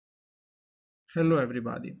Hello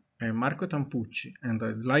everybody, I am Marco Tampucci and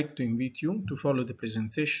I'd like to invite you to follow the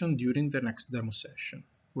presentation during the next demo session,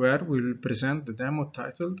 where we will present the demo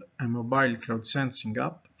titled A Mobile Crowdsensing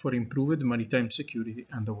App for Improved Maritime Security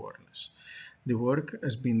and Awareness. The work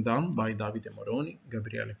has been done by Davide Moroni,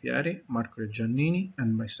 Gabriele Pieri, Marco Giannini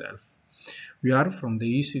and myself. We are from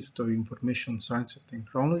the Institute of Information Science and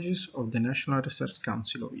Technologies of the National Research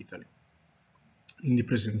Council of Italy. In the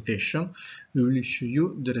presentation, we will show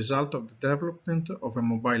you the result of the development of a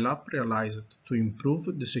mobile app realized to improve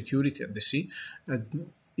the security at the sea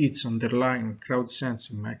and its underlying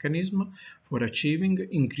crowd-sensing mechanism for achieving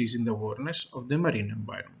increasing awareness of the marine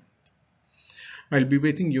environment. I'll be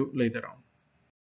waiting you later on.